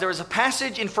There is a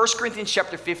passage in 1 Corinthians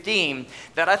chapter 15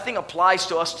 that I think applies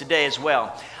to us today as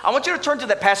well. I want you to turn to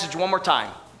that passage one more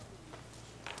time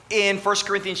in 1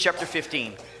 Corinthians chapter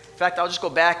 15. In fact, I'll just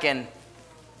go back and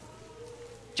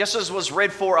just as was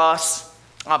read for us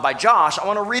by Josh, I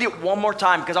want to read it one more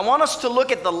time because I want us to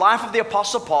look at the life of the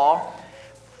Apostle Paul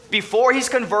before he's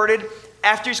converted,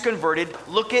 after he's converted,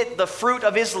 look at the fruit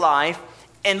of his life,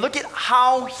 and look at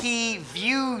how he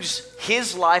views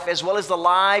his life as well as the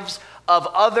lives of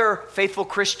other faithful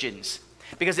Christians,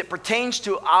 because it pertains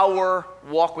to our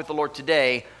walk with the Lord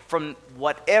today from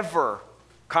whatever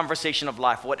conversation of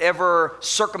life, whatever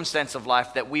circumstance of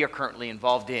life that we are currently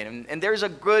involved in. And there's a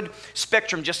good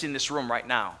spectrum just in this room right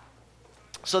now.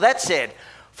 So that said,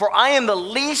 for I am the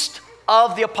least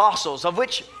of the apostles, of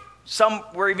which some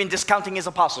were even discounting his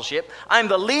apostleship. I am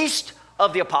the least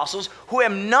of the apostles, who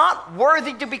am not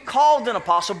worthy to be called an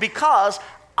apostle because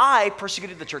I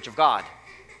persecuted the church of God.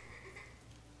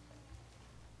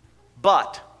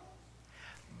 But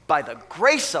by the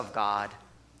grace of God,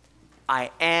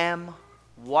 I am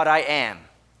what I am.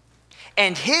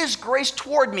 And his grace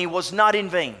toward me was not in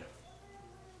vain.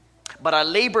 But I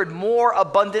labored more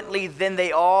abundantly than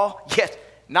they all, yet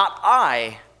not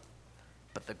I,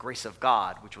 but the grace of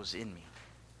God which was in me,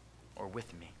 or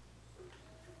with me.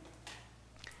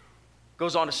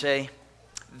 Goes on to say,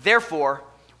 therefore,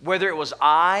 whether it was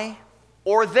I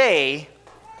or they,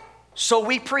 so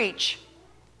we preach,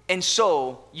 and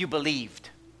so you believed.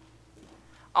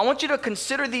 I want you to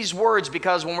consider these words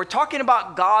because when we're talking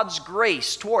about God's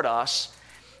grace toward us,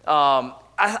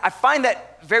 I find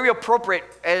that very appropriate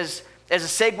as a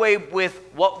segue with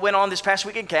what went on this past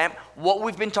week in camp, what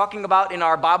we've been talking about in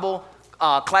our Bible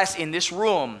class in this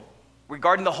room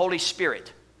regarding the Holy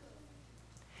Spirit.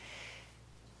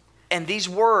 And these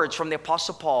words from the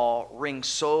Apostle Paul ring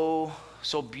so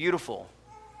beautiful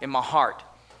in my heart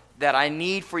that I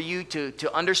need for you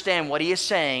to understand what he is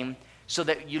saying so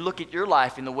that you look at your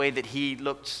life in the way that he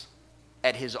looked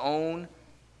at his own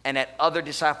and at other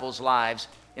disciples' lives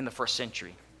in the first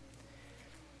century.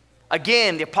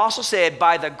 Again, the apostle said,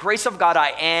 by the grace of God, I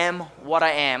am what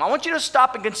I am. I want you to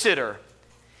stop and consider.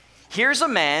 Here's a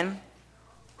man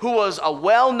who was a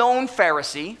well-known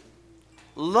Pharisee,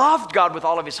 loved God with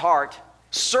all of his heart,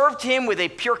 served him with a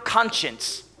pure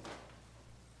conscience,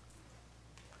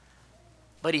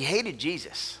 but he hated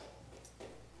Jesus.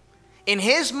 In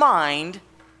his mind,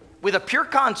 with a pure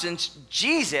conscience,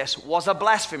 Jesus was a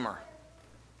blasphemer.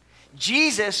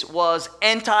 Jesus was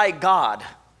anti-God.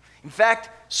 In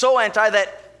fact, so anti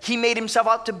that he made himself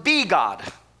out to be God.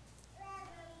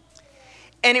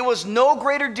 And it was no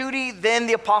greater duty than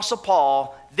the Apostle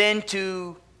Paul than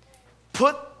to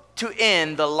put to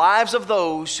end the lives of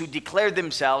those who declared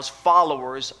themselves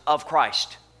followers of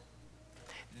Christ.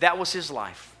 That was his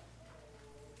life.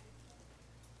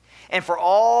 And for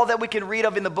all that we can read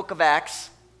of in the book of Acts,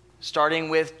 starting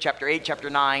with chapter 8, chapter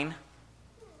 9,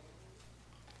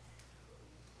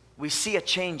 we see a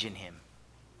change in him.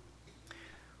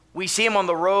 We see him on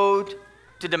the road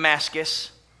to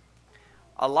Damascus.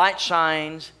 A light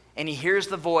shines, and he hears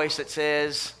the voice that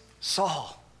says,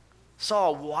 Saul,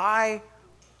 Saul, why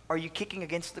are you kicking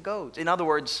against the goads? In other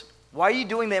words, why are you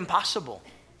doing the impossible?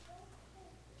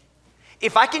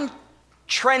 If I can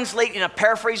translate in a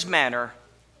paraphrased manner,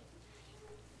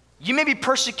 you may be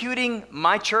persecuting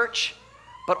my church,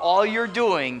 but all you're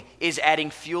doing is adding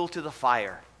fuel to the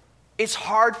fire. It's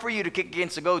hard for you to kick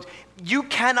against the goads. You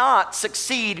cannot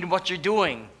succeed in what you're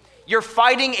doing. You're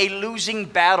fighting a losing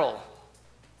battle.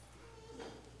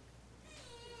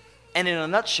 And in a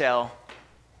nutshell,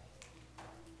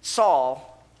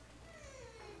 Saul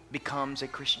becomes a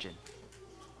Christian.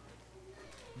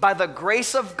 By the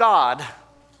grace of God,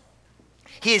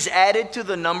 he is added to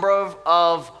the number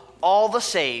of all the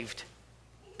saved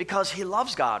because he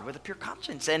loves God with a pure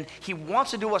conscience and he wants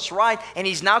to do what's right, and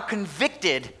he's now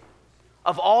convicted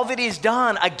of all that he's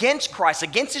done against Christ,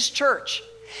 against his church.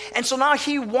 And so now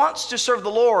he wants to serve the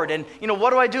Lord. And,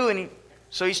 what do I do?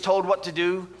 So he's told what to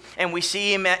do. And we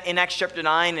see him in Acts chapter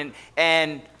 9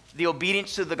 and the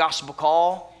obedience to the gospel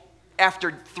call.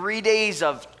 After 3 days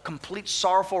of complete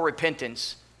sorrowful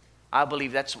repentance, I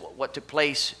believe that's what took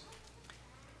place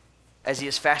as he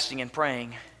is fasting and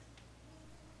praying.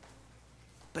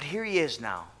 But here he is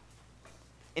now.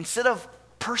 Instead of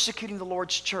persecuting the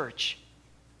Lord's church,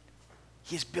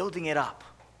 he is building it up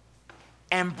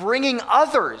and bringing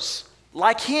others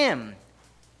like him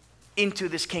into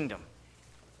this kingdom.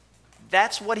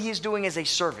 That's what he is doing as a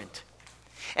servant.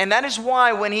 And that is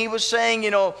why when he was saying,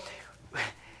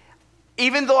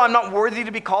 even though I'm not worthy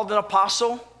to be called an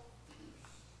apostle,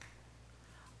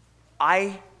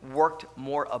 I worked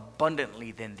more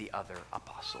abundantly than the other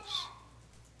apostles.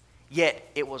 Yet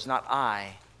it was not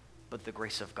I, but the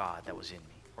grace of God that was in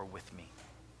me or with me.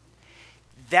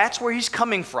 That's where he's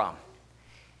coming from.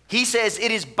 He says,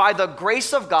 it is by the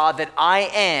grace of God that I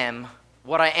am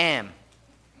what I am.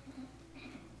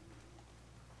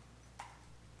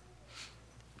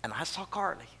 And I saw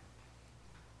Carly.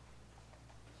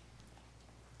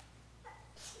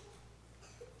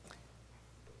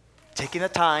 Taking the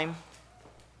time,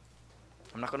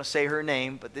 I'm not going to say her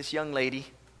name, but this young lady,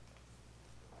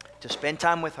 to spend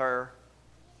time with her,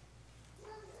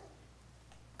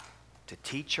 to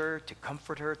teach her, to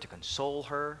comfort her, to console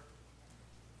her,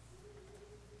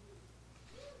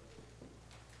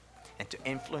 and to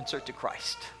influence her to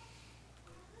Christ.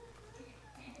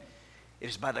 It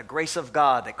is by the grace of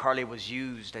God that Carly was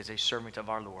used as a servant of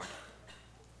our Lord.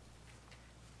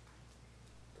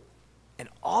 And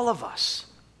all of us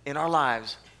in our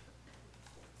lives,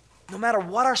 no matter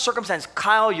what our circumstance,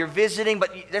 Kyle, you're visiting,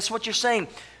 but that's what you're saying.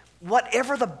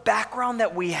 Whatever the background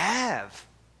that we have,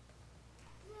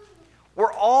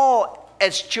 we're all,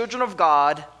 as children of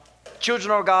God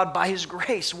by His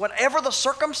grace, whatever the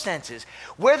circumstances.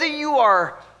 Whether you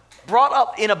are brought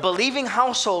up in a believing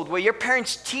household where your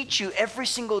parents teach you every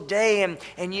single day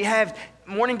and you have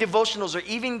morning devotionals or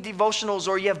evening devotionals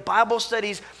or you have Bible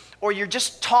studies or you're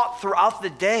just taught throughout the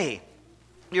day.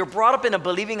 You're brought up in a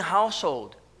believing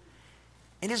household.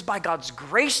 It is by God's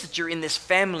grace that you're in this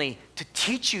family to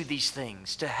teach you these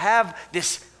things, to have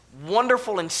this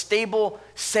wonderful and stable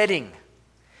setting.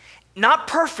 Not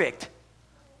perfect,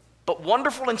 but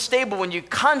wonderful and stable when you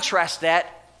contrast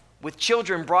that with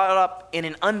children brought up in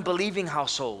an unbelieving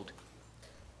household,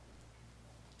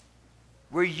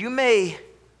 where you may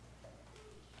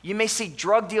see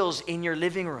drug deals in your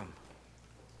living room.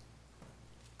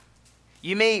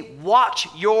 You may watch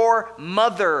your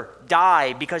mother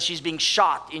die because she's being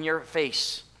shot in your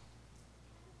face.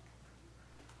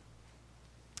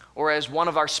 Or as one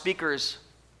of our speakers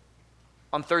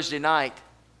on Thursday night,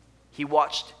 he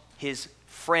watched his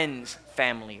friend's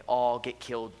family all get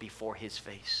killed before his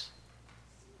face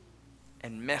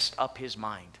and messed up his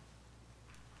mind.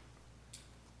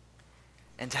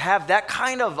 And to have that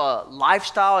kind of a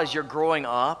lifestyle as you're growing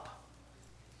up,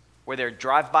 where there are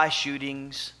drive-by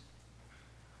shootings,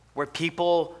 where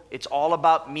people, it's all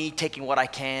about me taking what I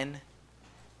can,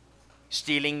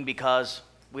 stealing because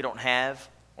we don't have,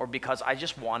 or because I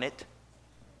just want it,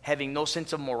 having no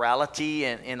sense of morality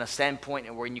and in a standpoint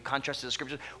and when you contrast to the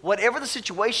scriptures, whatever the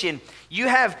situation, you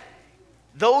have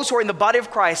those who are in the body of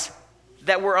Christ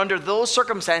that were under those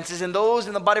circumstances and those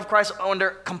in the body of Christ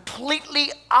under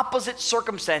completely opposite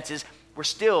circumstances were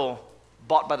still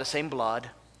bought by the same blood.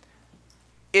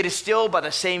 It is still by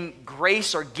the same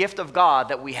grace or gift of God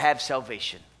that we have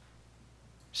salvation.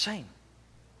 Same.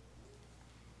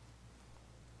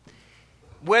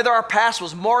 Whether our past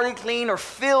was morally clean or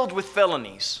filled with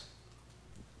felonies.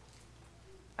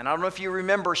 And I don't know if you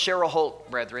remember Cheryl Holt,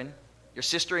 brethren, your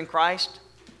sister in Christ,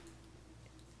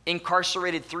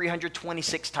 incarcerated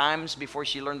 326 times before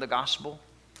she learned the gospel.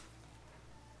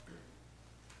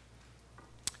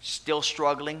 Still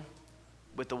struggling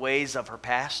with the ways of her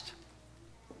past.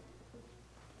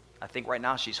 I think right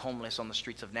now she's homeless on the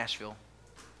streets of Nashville.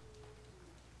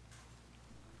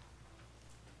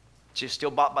 She's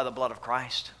still bought by the blood of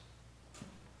Christ.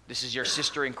 This is your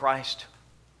sister in Christ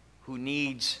who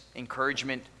needs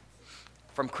encouragement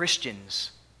from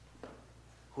Christians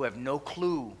who have no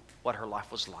clue what her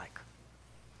life was like.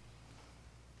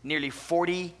 Nearly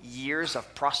 40 years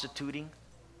of prostituting.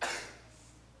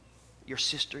 Your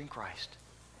sister in Christ,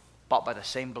 bought by the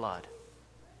same blood.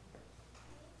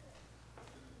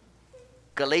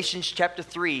 Galatians chapter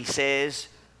 3 says,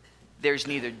 there's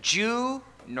neither Jew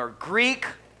nor Greek,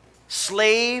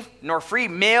 slave nor free,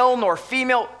 male nor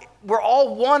female. We're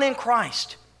all one in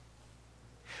Christ.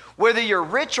 Whether you're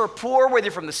rich or poor, whether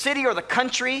you're from the city or the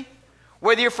country,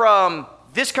 whether you're from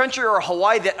this country or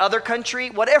Hawaii, that other country,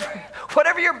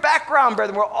 whatever your background,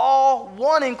 brethren, we're all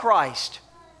one in Christ.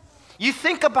 You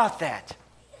think about that.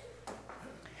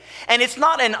 And it's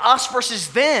not an us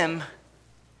versus them.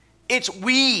 It's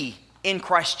we in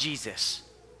Christ Jesus.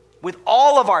 With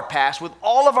all of our past, with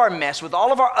all of our mess, with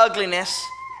all of our ugliness,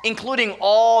 including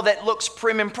all that looks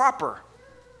prim and proper.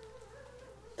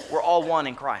 We're all one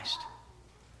in Christ.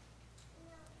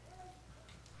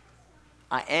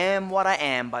 I am what I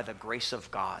am by the grace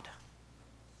of God.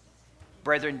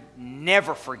 Brethren,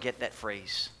 never forget that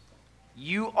phrase.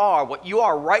 You are what you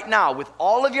are right now with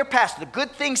all of your past, the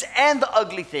good things and the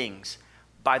ugly things,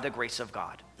 by the grace of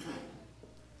God.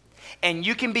 And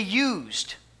you can be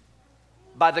used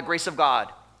by the grace of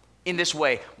God in this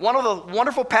way. One of the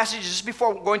wonderful passages just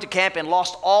before going to camp and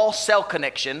lost all cell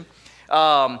connection,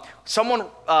 someone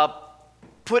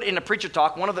put in a preacher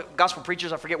talk, one of the gospel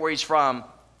preachers, I forget where he's from,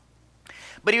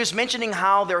 but he was mentioning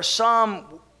how there are some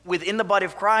within the body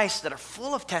of Christ that are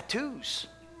full of tattoos.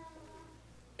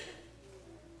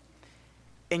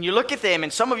 And you look at them,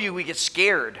 and some of you, we get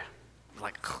scared.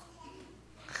 Like,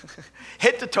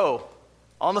 head to toe.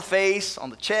 On the face, on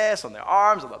the chest, on the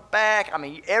arms, on the back. I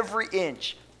mean, every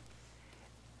inch.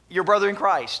 Your brother in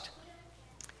Christ.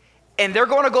 And they're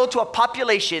going to go to a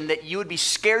population that you would be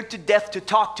scared to death to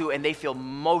talk to, and they feel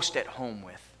most at home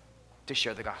with to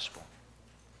share the gospel.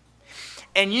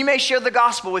 And you may share the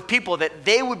gospel with people that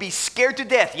they would be scared to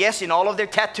death. Yes, in all of their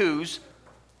tattoos,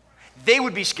 they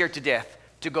would be scared to death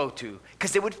to go to,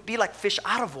 because they would be like fish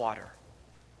out of water.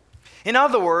 In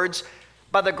other words,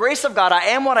 by the grace of God, I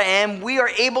am what I am, we are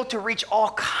able to reach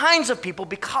all kinds of people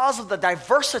because of the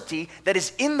diversity that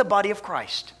is in the body of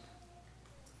Christ.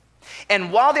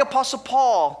 And while the Apostle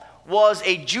Paul was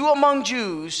a Jew among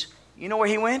Jews, you know where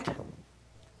he went?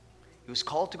 He was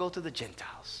called to go to the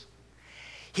Gentiles.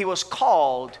 He was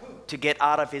called to get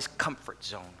out of his comfort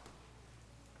zone.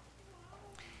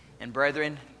 And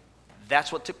brethren,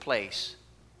 that's what took place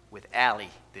with Allie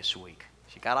this week.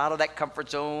 She got out of that comfort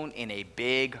zone in a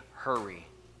big hurry.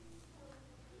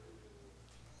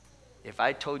 If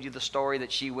I told you the story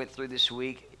that she went through this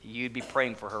week, you'd be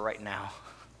praying for her right now.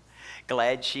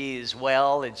 Glad she is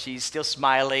well and she's still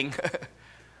smiling.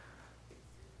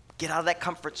 Get out of that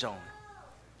comfort zone.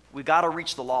 We got to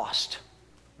reach the lost.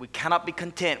 We cannot be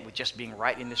content with just being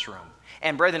right in this room.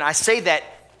 And brethren, I say that,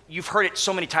 you've heard it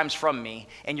so many times from me,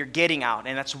 and you're getting out,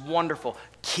 and that's wonderful.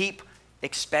 Keep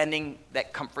expanding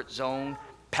that comfort zone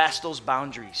past those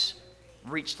boundaries.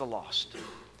 Reach the lost.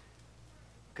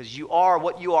 Because you are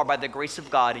what you are by the grace of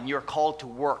God, and you're called to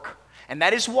work. And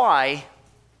that is why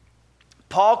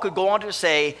Paul could go on to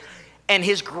say, and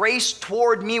his grace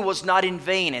toward me was not in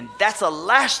vain. And that's the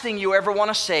last thing you ever want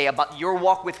to say about your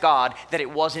walk with God, that it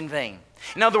was in vain.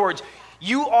 In other words,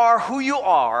 you are who you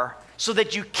are so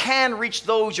that you can reach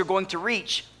those you're going to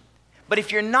reach. But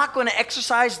if you're not going to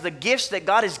exercise the gifts that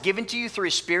God has given to you through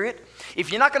His Spirit,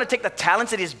 if you're not going to take the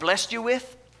talents that He's blessed you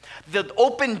with, the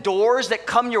open doors that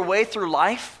come your way through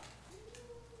life,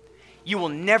 you will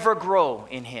never grow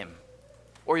in Him,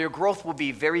 or your growth will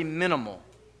be very minimal.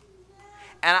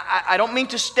 And I don't mean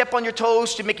to step on your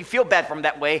toes to make you feel bad from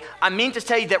that way. I mean to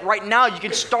tell you that right now you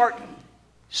can start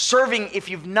serving if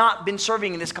you've not been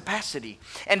serving in this capacity.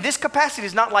 And this capacity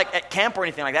is not like at camp or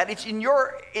anything like that. It's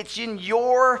in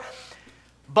your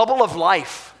bubble of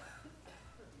life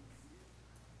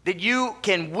that you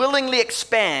can willingly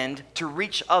expand to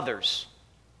reach others.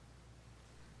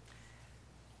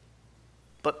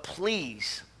 But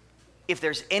please, if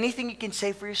there's anything you can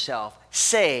say for yourself,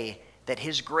 say that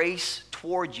His grace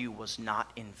toward you was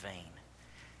not in vain.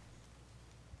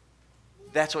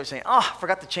 That's what he's saying. I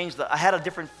forgot to change I had a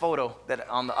different photo that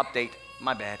on the update.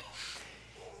 My bad.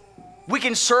 We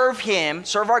can serve Him,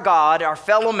 serve our God, our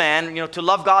fellow man, to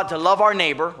love God, to love our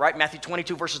neighbor, right? Matthew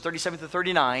 22, verses 37 to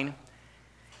 39.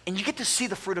 And you get to see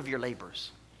the fruit of your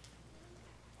labors.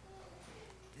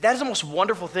 That is the most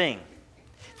wonderful thing.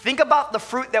 Think about the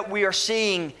fruit that we are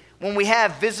seeing when we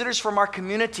have visitors from our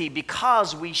community,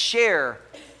 because we share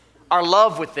our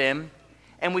love with them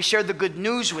and we share the good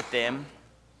news with them,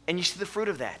 and you see the fruit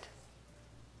of that.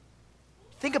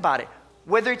 Think about it.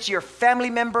 Whether it's your family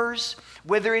members,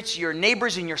 whether it's your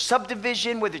neighbors in your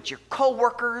subdivision, whether it's your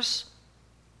co-workers,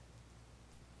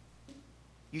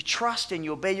 you trust and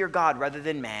you obey your God rather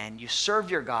than man. You serve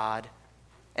your God,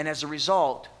 and as a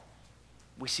result,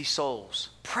 we see souls,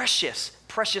 precious,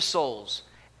 precious souls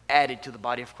added to the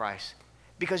body of Christ.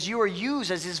 Because you are used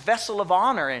as His vessel of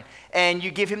honor, and you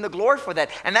give Him the glory for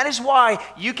that. And that is why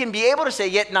you can be able to say,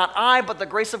 yet not I, but the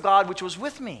grace of God which was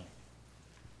with me.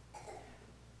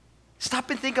 Stop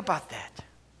and think about that.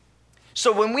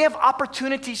 So when we have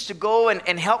opportunities to go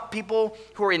and help people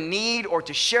who are in need, or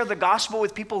to share the gospel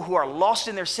with people who are lost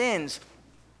in their sins,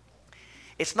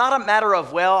 it's not a matter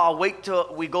of, well, I'll wait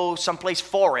till we go someplace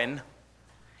foreign.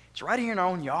 It's right here in our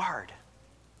own yard.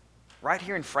 Right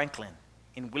here in Franklin,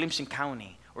 in Williamson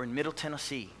County, or in Middle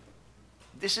Tennessee.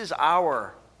 This is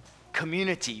our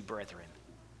community, brethren,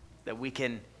 that we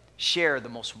can share the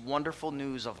most wonderful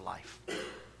news of life.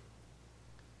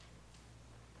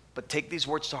 But take these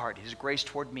words to heart. His grace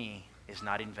toward me is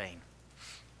not in vain.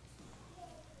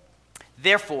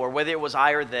 Therefore, whether it was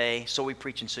I or they, so we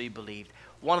preach and so you believed.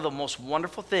 One of the most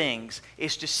wonderful things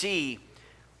is to see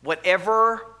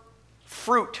whatever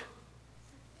fruit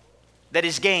that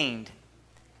is gained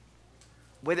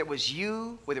whether it was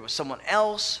you, whether it was someone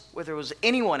else, whether it was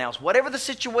anyone else, whatever the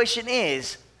situation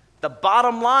is, the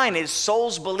bottom line is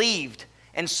souls believed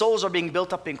and souls are being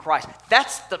built up in Christ.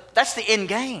 That's the end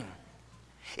game.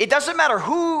 It doesn't matter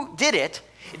who did it.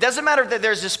 It doesn't matter that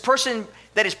there's this person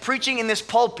that is preaching in this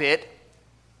pulpit.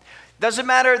 It doesn't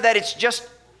matter that it's just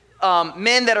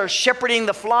men that are shepherding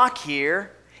the flock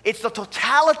here. It's the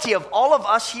totality of all of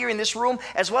us here in this room,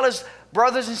 as well as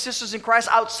brothers and sisters in Christ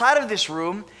outside of this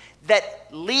room, that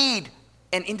lead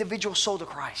an individual soul to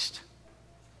Christ.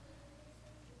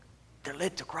 They're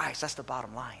led to Christ. That's the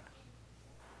bottom line.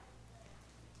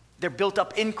 They're built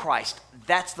up in Christ.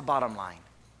 That's the bottom line.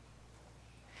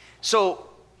 So,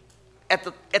 at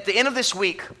the end of this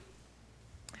week,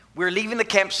 we're leaving the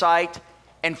campsite,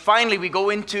 and finally we go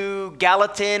into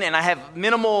Gallatin, and I have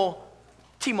minimal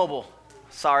T-Mobile.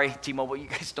 Sorry, T-Mobile, you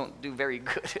guys don't do very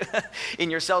good in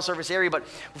your cell service area, but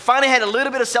we finally had a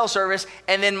little bit of cell service,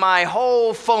 and then my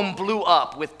whole phone blew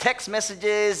up with text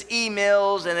messages,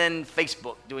 emails, and then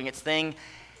Facebook doing its thing.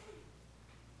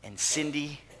 And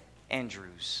Cindy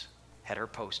Andrews had her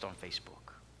post on Facebook.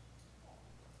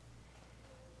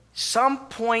 Some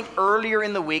point earlier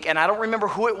in the week, and I don't remember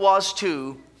who it was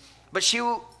too, but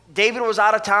David was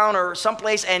out of town or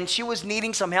someplace, and she was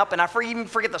needing some help. And I even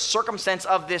forget the circumstance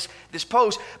of this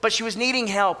post, but she was needing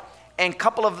help. And a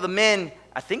couple of the men,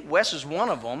 I think Wes was one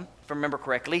of them, if I remember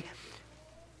correctly,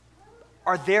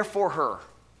 are there for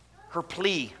her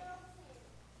plea.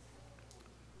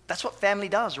 That's what family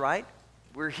does, right?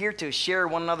 We're here to share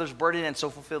one another's burden and so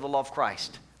fulfill the law of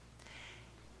Christ.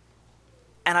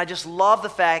 And I just love the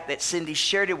fact that Cindy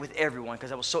shared it with everyone, because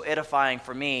it was so edifying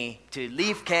for me to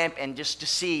leave camp and just to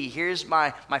see, here's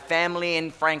my family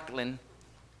in Franklin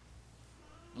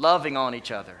loving on each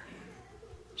other,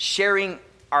 sharing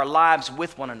our lives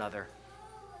with one another.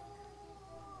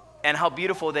 And how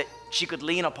beautiful that she could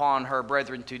lean upon her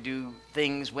brethren to do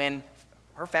things when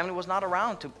her family was not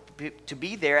around to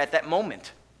be there at that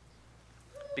moment.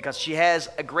 Because she has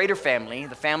a greater family,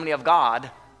 the family of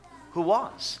God, who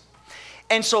was.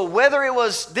 And so whether it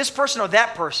was this person or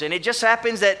that person, it just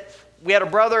happens that we had a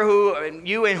brother who,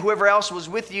 you and whoever else was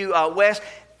with you, Wes,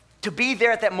 to be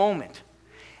there at that moment.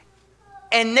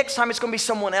 And next time it's going to be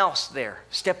someone else there,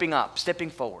 stepping up, stepping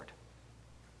forward.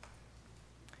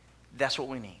 That's what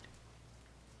we need.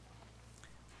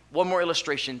 One more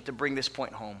illustration to bring this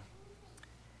point home.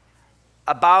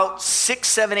 About 6,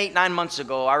 7, 8, 9 months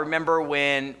ago, I remember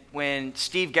when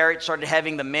Steve Garrett started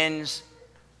having the men's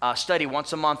study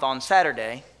once a month on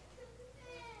Saturday.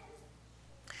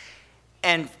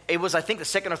 And it was, I think, the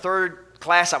second or third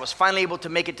class. I was finally able to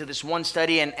make it to this one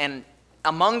study. And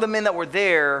among the men that were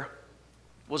there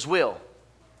was Will.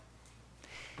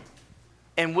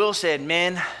 And Will said,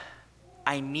 "Men,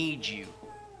 I need you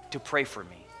to pray for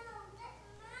me.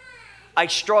 I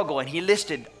struggle." And he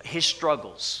listed his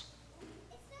struggles.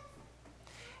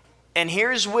 And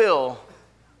here's Will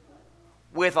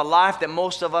with a life that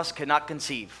most of us cannot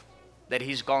conceive that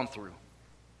he's gone through.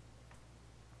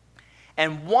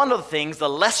 And one of the things, the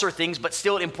lesser things, but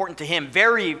still important to him,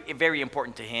 very, very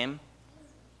important to him,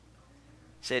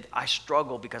 said, "I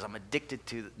struggle because I'm addicted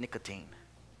to nicotine."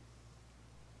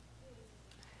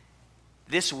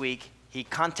 This week, he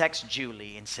contacts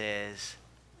Julie and says,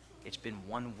 "It's been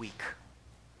 1 week.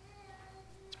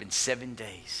 It's been 7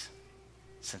 days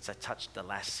since I touched the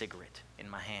last cigarette in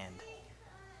my hand."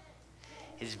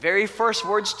 His very first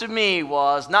words to me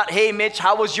was not, "Hey, Mitch,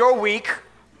 how was your week?"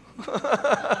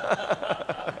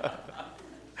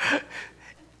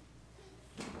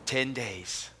 10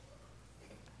 days.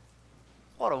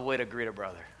 What a way to greet a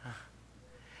brother.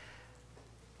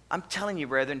 I'm telling you,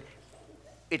 brethren,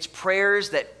 it's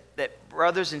prayers that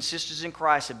brothers and sisters in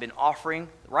Christ have been offering,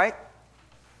 right?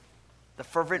 The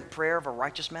fervent prayer of a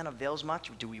righteous man avails much.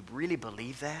 Do we really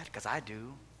believe that? Because I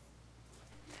do.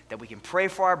 That we can pray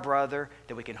for our brother,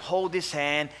 that we can hold his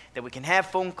hand, that we can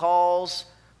have phone calls,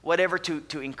 whatever,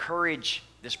 to encourage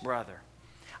this brother.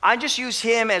 I just use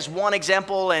him as one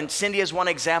example and Cindy as one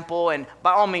example, and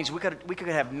by all means, we could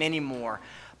have many more.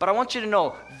 But I want you to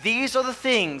know, these are the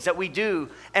things that we do,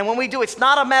 and when we do, it's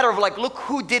not a matter of like, look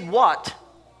who did what.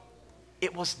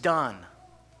 It was done.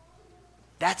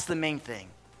 That's the main thing.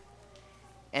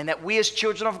 And that we as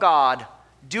children of God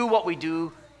do what we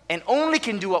do, and only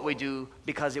can do what we do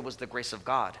because it was the grace of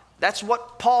God. That's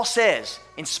what Paul says,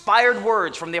 inspired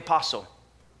words from the apostle.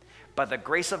 "By the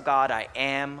grace of God, I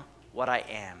am what I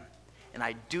am, and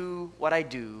I do what I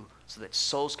do so that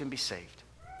souls can be saved."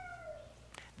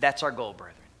 That's our goal,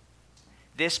 brethren.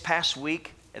 This past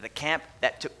week at the camp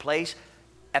that took place,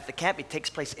 at the camp, it takes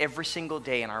place every single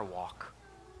day in our walk.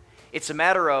 It's a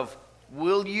matter of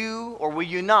will you or will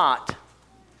you not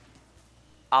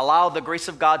allow the grace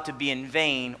of God to be in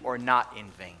vain or not in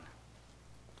vain.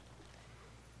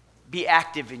 Be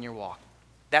active in your walk.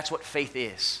 That's what faith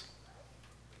is.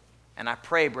 And I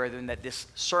pray, brethren, that this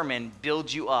sermon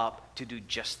builds you up to do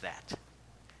just that.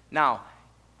 Now,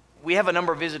 we have a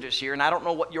number of visitors here, and I don't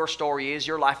know what your story is,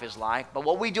 your life is like, but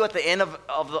what we do at the end of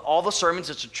all the sermons,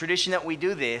 it's a tradition that we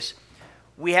do this,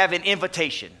 we have an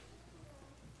invitation.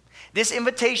 This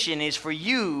invitation is for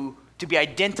you to be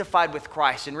identified with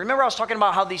Christ. And remember I was talking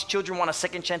about how these children want a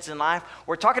second chance in life?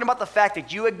 We're talking about the fact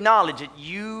that you acknowledge that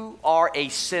you are a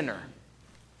sinner.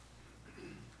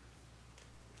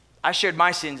 I shared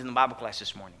my sins in the Bible class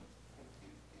this morning.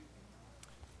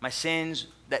 My sins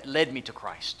that led me to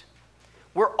Christ.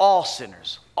 We're all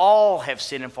sinners. All have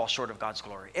sinned and fall short of God's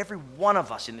glory. Every one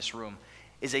of us in this room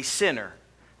is a sinner.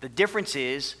 The difference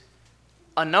is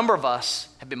a number of us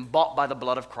have been bought by the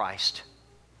blood of Christ,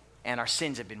 and our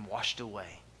sins have been washed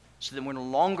away. So then we're no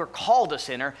longer called a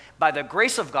sinner. By the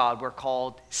grace of God, we're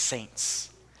called saints,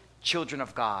 children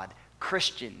of God,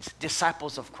 Christians,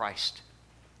 disciples of Christ.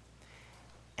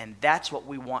 And that's what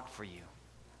we want for you.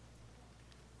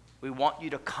 We want you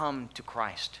to come to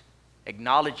Christ,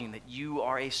 acknowledging that you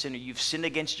are a sinner. You've sinned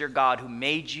against your God who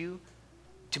made you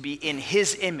to be in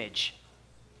His image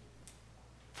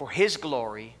for His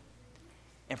glory,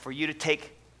 and for you to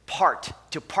take part,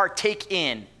 to partake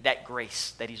in that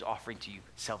grace that He's offering to you,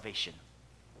 salvation.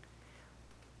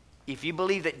 If you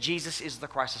believe that Jesus is the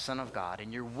Christ, the Son of God,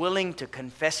 and you're willing to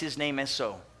confess His name as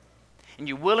so, and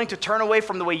you're willing to turn away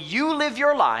from the way you live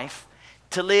your life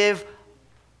to live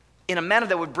in a manner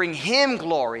that would bring Him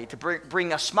glory, to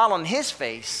bring a smile on His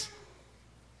face,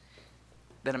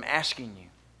 then I'm asking you,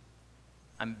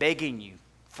 I'm begging you,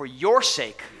 for your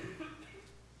sake,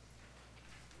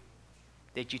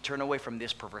 that you turn away from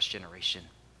this perverse generation,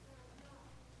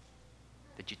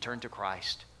 that you turn to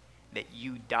Christ, that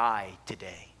you die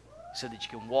today so that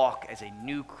you can walk as a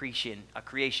new creation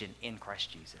in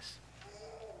Christ Jesus.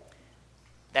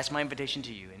 That's my invitation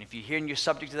to you. And if you're here and you're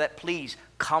subject to that, please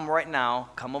come right now.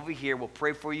 Come over here. We'll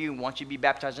pray for you and want you to be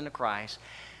baptized into Christ.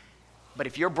 But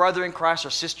if you're a brother in Christ or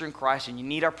sister in Christ and you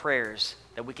need our prayers,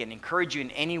 that we can encourage you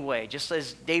in any way, just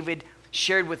as David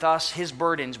shared with us his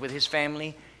burdens with his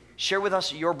family, share with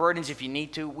us your burdens if you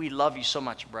need to. We love you so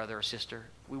much, brother or sister.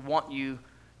 We want you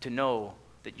to know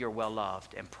that you're well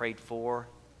loved and prayed for,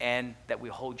 and that we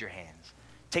hold your hands.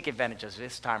 Take advantage of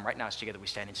this time right now as together we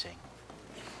stand and sing.